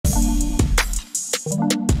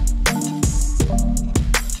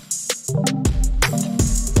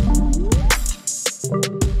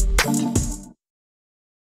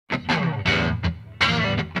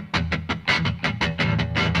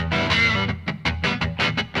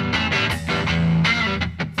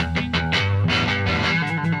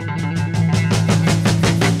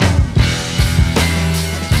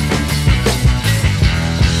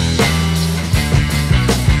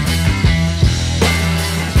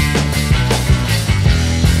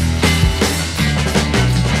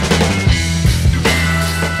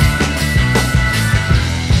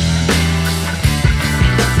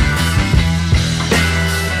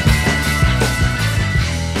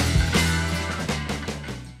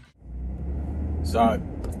So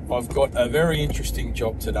I've got a very interesting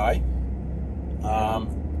job today.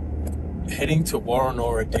 Heading to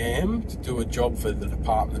Woronora Dam to do a job for the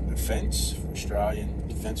Department of Defence, for Australian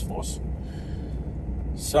Defence Force.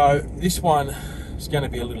 So this one is going to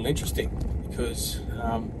be a little interesting because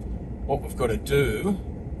what we've got to do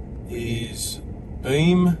is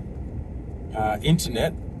beam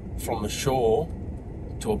internet from the shore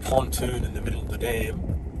to a pontoon in the middle of the dam,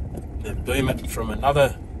 and then beam it from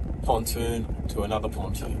another pontoon to another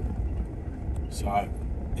pontoon. So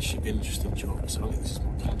this should be an interesting job. So I think this is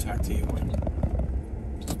my contact here.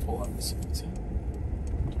 Just pull up this.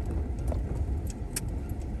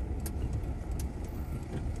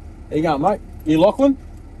 How you going, mate? You Lachlan?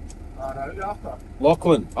 No, after.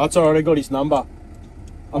 Lachlan. Oh, it's alright, I got his number.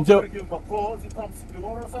 I'm doing. Give him a call. Is he from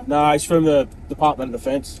Woronora or something? No, he's from the Department of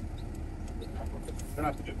Defence. Don't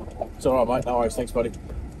have to give him a call. It's alright, mate. No worries. Thanks, buddy.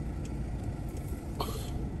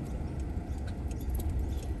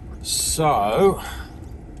 So,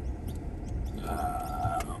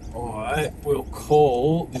 I will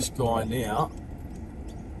call this guy now,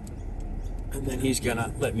 and then he's going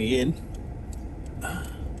to let me in.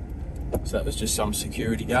 So that was just some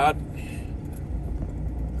security guard.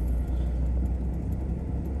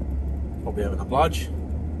 Probably having a bludge.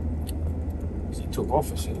 He took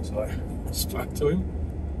off as soon as I spoke to him.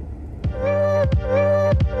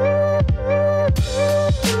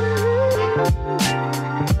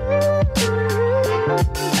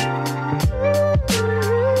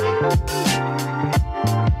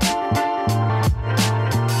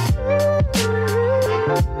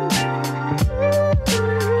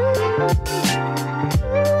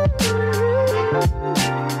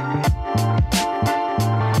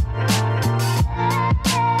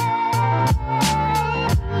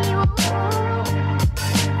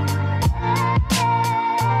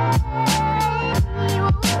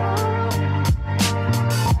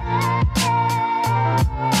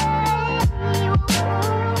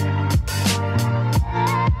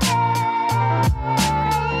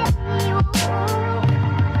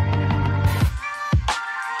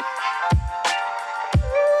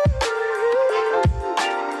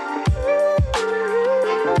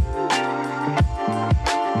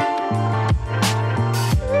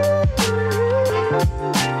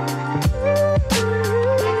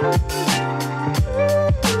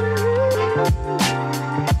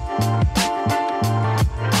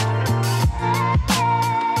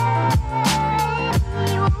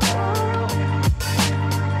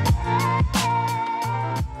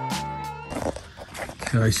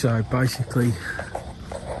 Okay, so basically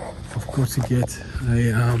I've got to get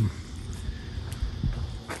a I'm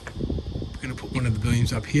going to put one of the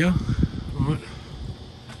beams up here, right,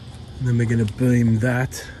 and then we're going to beam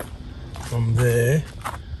that from there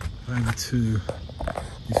over to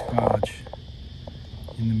this barge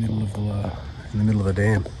in the middle of the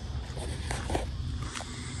dam.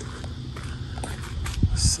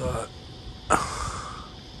 So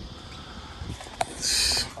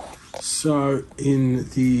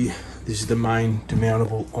this is the main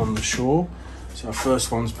demountable on the shore. So our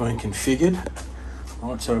first one's been configured.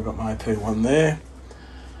 Right, so I've got my AP1 there.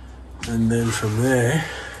 And then from there,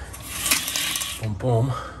 boom,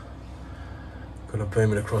 boom, got to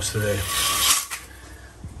beam it across to there.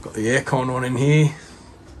 Got the aircon on in here.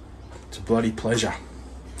 It's a bloody pleasure.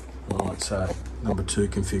 Right, so number 2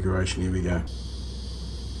 configuration, here we go.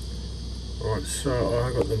 Right, so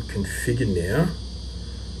I've got them configured now,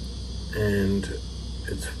 and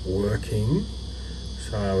it's working.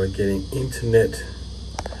 So we're getting internet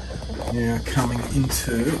now coming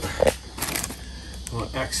into my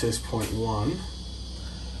access point 1.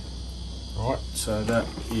 Right, so that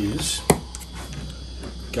is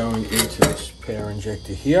going into this power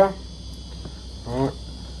injector here. Right,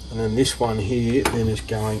 and then this one here then is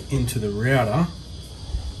going into the router,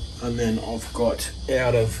 and then I've got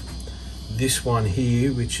out of this one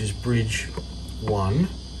here, which is bridge 1,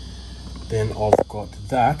 then I've got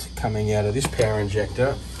that coming out of this power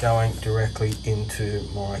injector going directly into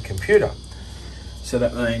my computer. So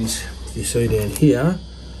that means, if you see down here,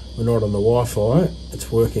 we're not on the Wi-Fi, it's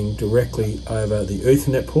working directly over the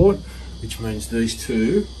Ethernet port, which means these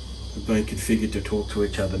two have been configured to talk to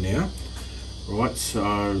each other now. Right,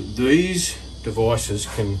 so these devices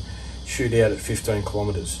can shoot out at 15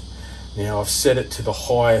 kilometers. Now I've set it to the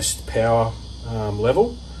highest power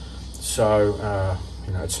level, so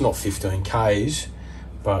you know, it's not 15 Ks,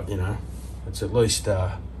 but you know, it's at least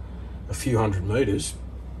a few hundred meters.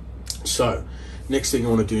 So next thing I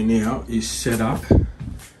want to do now is set up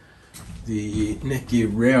the Netgear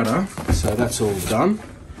router. So that's all done.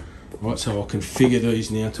 Right, so I'll configure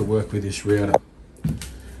these now to work with this router.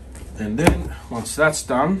 And then once that's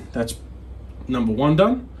done, that's number 1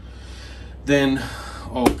 done, then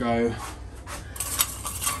I'll go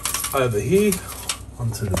over here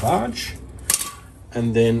onto the barge,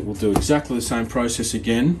 and then we'll do exactly the same process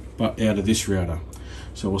again, but out of this router.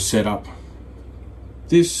 So we'll set up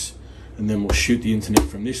this, and then we'll shoot the internet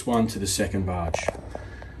from this one to the second barge.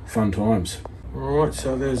 Fun times. Alright,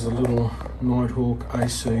 so there's a little Nighthawk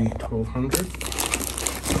AC 1200.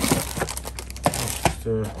 Just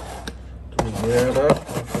do router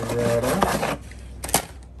after router.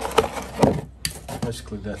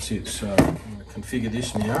 Basically that's it. So I'm going to configure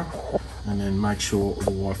this now, and then make sure the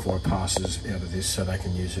Wi-Fi passes out of this so they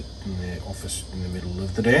can use it in their office in the middle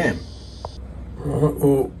of the dam. Alright,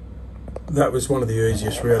 well, that was one of the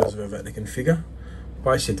easiest routers I've ever had to configure.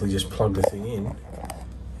 Basically just plug the thing in,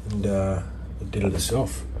 and it did it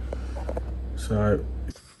itself. So,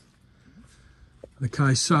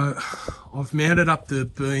 okay, so I've mounted up the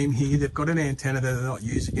beam here. They've got an antenna that they're not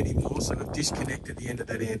using anymore, so I've disconnected the end of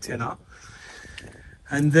that antenna.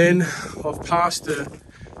 And then I've passed the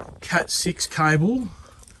Cat 6 cable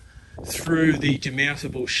through the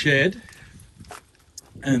demountable shed,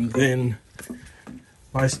 and then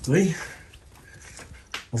basically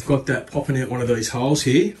I've got that popping out one of these holes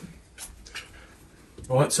here.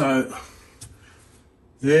 Right, so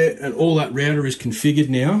there, and all that router is configured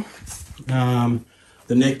now,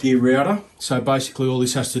 the Netgear router. So basically all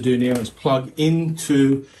this has to do now is plug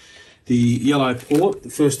into the yellow port, the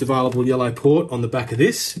first available yellow port on the back of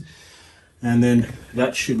this, and then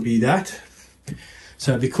that should be that.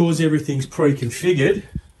 So because everything's pre-configured,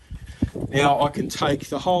 now I can take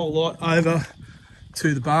the whole lot over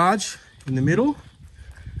to the barge in the middle,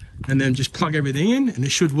 and then just plug everything in, and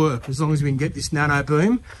it should work as long as we can get this Nano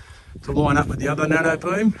beam to line up with the other Nano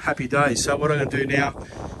beam. Happy days. So what I'm going to do now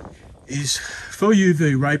is, for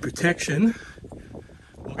UV ray protection,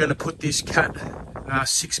 we're going to put this Cat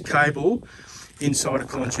 6 cable inside a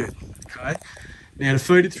conduit. Okay, now to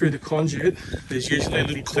feed it through the conduit, there's usually a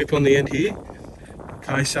little clip on the end here.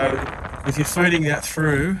 Okay, so if you're feeding that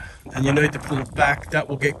through and you need to pull it back, that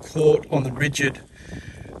will get caught on the rigid,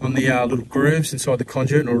 on the little grooves inside the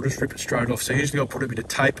conduit, and it'll just rip it straight off. So usually I'll put a bit of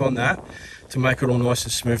tape on that to make it all nice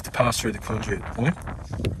and smooth to pass through the conduit.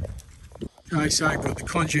 Okay, so I've got the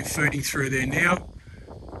conduit feeding through there now,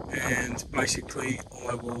 and basically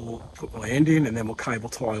I will put my end in, and then we'll cable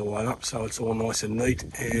tie all that up so it's all nice and neat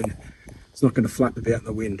and it's not going to flap about in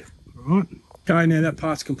the wind. All right. Okay, now that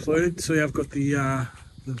part's completed. See, I've got the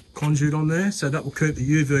conduit on there, so that will keep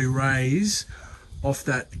the UV rays off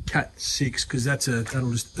that Cat 6, because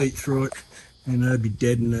that'll just eat through it, and it'll be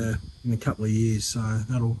dead in a couple of years. So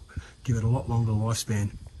that'll give it a lot longer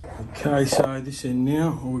lifespan. Okay, so this end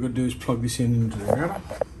now, all we've got to do is plug this end into the router.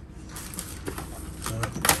 So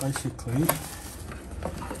basically,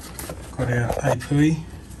 got our AP,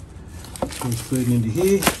 it's feeding into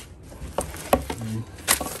here, and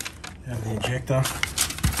have the ejector.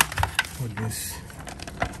 Plug this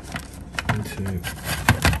into,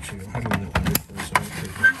 actually I'll have a little one before, so I'll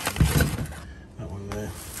keep that one there.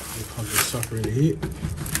 We'll plug this sucker into here.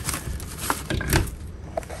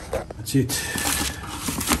 That's it.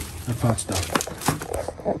 That part's done.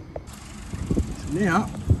 So now,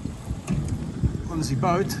 on the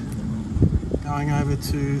boat, going over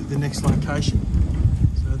to the next location.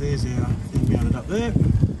 So there's our thing mounted up there.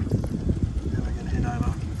 Now we're going to head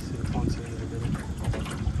over to the pontoon in the middle.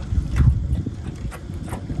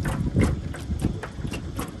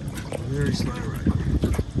 Very slow rate.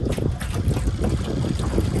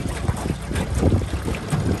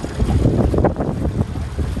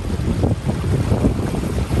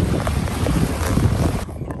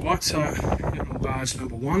 Alright, so we're on barge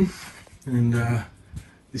number 1, and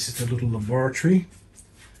this is the little laboratory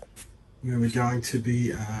where we're going to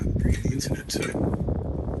be bringing the internet to.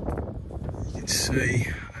 You can see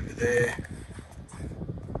over there.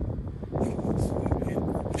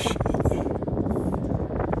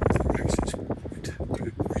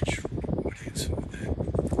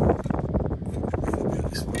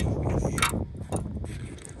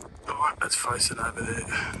 Alright, let's face it over there.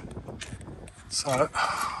 So,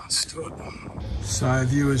 let's do it. So,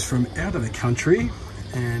 viewers from out of the country,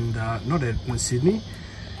 and not in Sydney,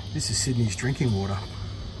 this is Sydney's drinking water.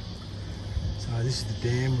 So this is the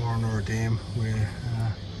dam, Woronora Dam, where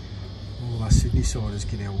all our Sydney siders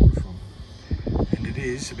get our water from. And it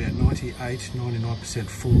is about 98–99%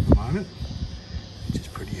 full at the moment, which is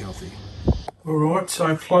pretty healthy. Alright, so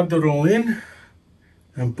I plugged it all in,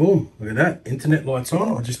 and boom, look at that, internet lights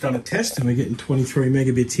on. I've just done a test and we're getting 23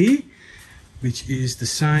 megabits here, which is the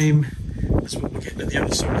same as what we're getting at the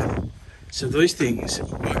other side. So these things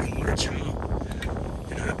work like a charm.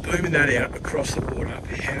 You know, booming that out across the water.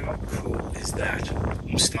 How cool is that?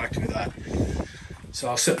 I'm stoked with that. So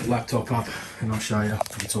I'll set the laptop up and I'll show you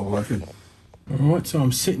if it's all working. Alright, so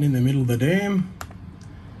I'm sitting in the middle of the dam,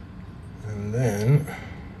 and then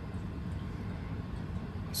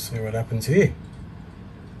let's see what happens here.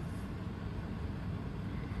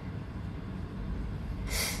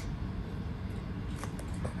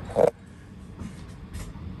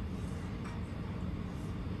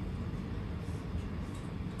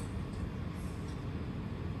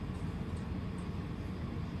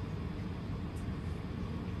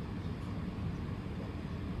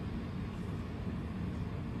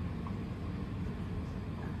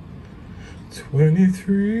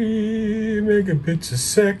 "23 megabits a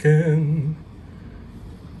second."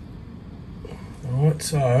 Alright,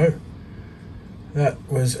 so that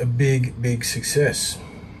was a big success.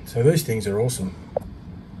 So these things are awesome.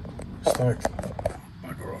 Stoked.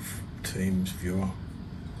 Bugger off Teams viewer.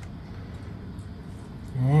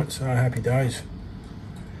 Alright, so happy days.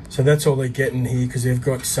 So that's all they're getting here, because they've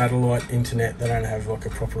got satellite internet. They don't have like a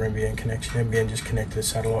proper NBN connection. NBN just connected to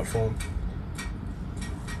satellite for them.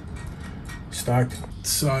 Stoked.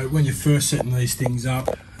 So when you're first setting these things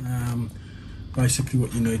up, basically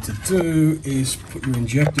what you need to do is put your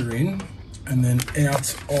injector in, and then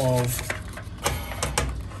out of,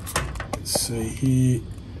 let's see here,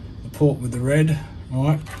 the port with the red,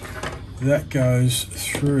 right, that goes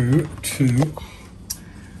through to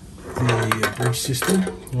the bridge system,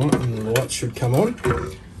 right, and the lights should come on,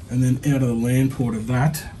 and then out of the LAN port of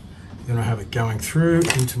that, then I have it going through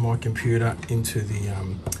into my computer, into the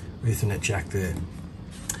Ethernet jack there.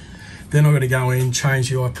 Then I've got to go in,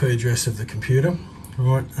 change the IP address of the computer,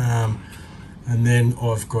 right? And then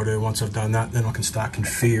I've got to, once I've done that, then I can start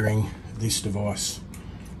configuring this device,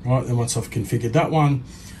 right? Then once I've configured that one,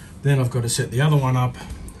 then I've got to set the other one up,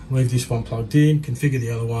 leave this one plugged in, configure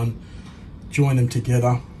the other one, join them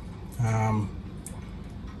together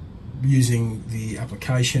using the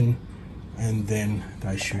application, and then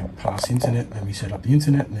they should pass internet. Then we set up the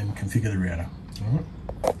internet and then configure the router, all right?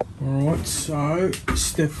 Alright, so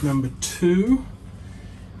step number 2.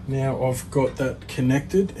 Now I've got that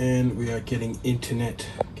connected and we are getting internet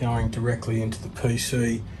going directly into the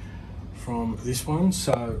PC from this one.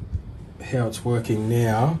 So how it's working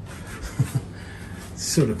now, it's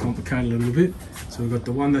sort of complicated a little bit. So we've got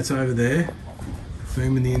the one that's over there,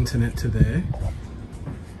 booming the internet to there,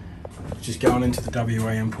 just going into the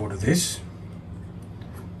WAN port of this,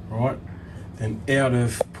 right? Then out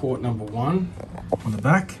of port number 1 on the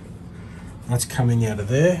back, that's coming out of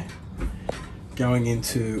there, going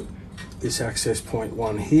into this access point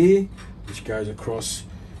 1 here, which goes across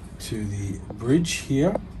to the bridge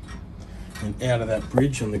here, and out of that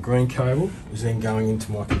bridge on the green cable is then going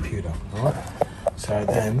into my computer, right? So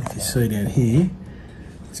then, if you see down here,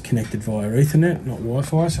 it's connected via Ethernet, not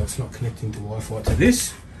Wi-Fi, so it's not connecting to Wi-Fi to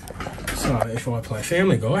this. So if I play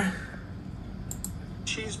Family Guy,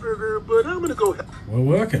 cheeseburger, but I'm gonna go. We're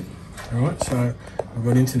working. All right, so I've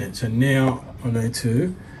got internet. So now I need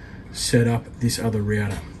to set up this other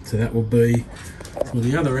router. So that will be for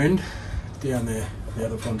the other end down there, the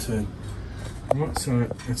other pontoon. All right, so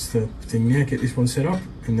that's the thing now. Get this one set up,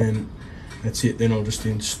 and then that's it. Then I'll just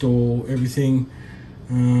install everything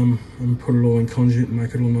and put it all in conduit and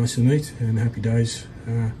make it all nice and neat. And happy days.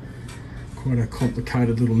 Quite a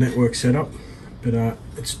complicated little network setup, but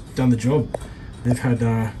it's done the job. They've had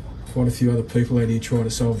quite a few other people out here try to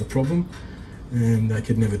solve the problem, and they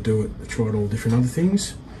could never do it. They tried all different other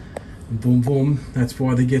things, and boom boom, that's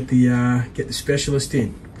why they get the specialist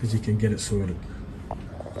in, because you can get it sorted.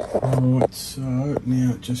 Alright, so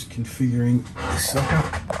now just configuring the sucker.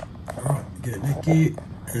 Alright, get it neck gear,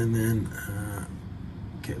 and then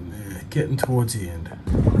getting there, getting towards the end.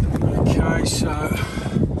 Okay, so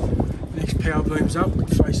next power beam's up,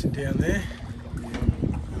 facing down there.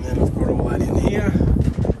 And then I've got all that in here.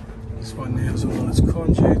 This one now is all on its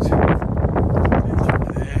conduit. Everything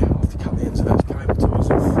there. I'll have to cut the ends of those cable ties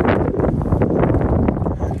off.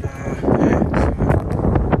 And yeah, so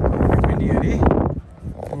pretty windy out here.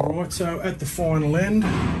 Alright, so at the final end,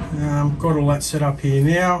 got all that set up here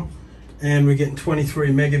now, and we're getting 23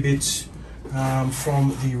 megabits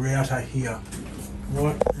from the router here.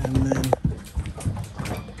 Right, and then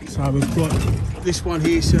so we've got this one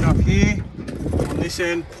here set up here on this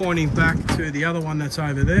end, pointing back to the other one that's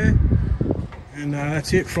over there, and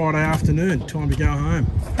that's it. Friday afternoon, time to go home.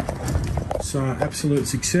 So absolute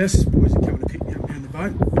success. Boys are coming to pick me up down the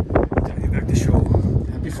boat, take me back to shore.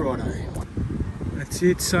 Happy Friday. That's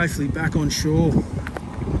it, safely back on shore.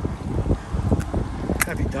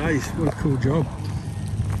 Happy days. What a cool job.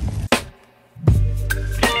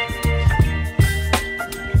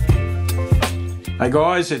 Hey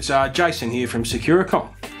guys, it's Jason here from Securicom.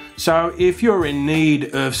 So if you're in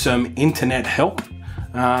need of some internet help,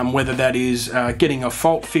 whether that is getting a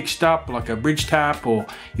fault fixed up like a bridge tap, or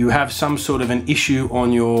you have some sort of an issue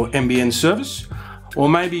on your NBN service, or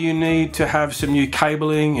maybe you need to have some new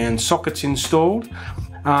cabling and sockets installed,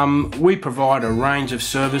 we provide a range of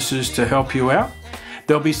services to help you out.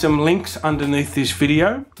 There'll be some links underneath this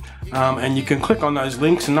video, and you can click on those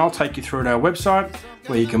links and I'll take you through to our website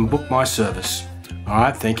where you can book my service.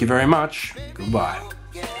 Alright, thank you very much. Goodbye.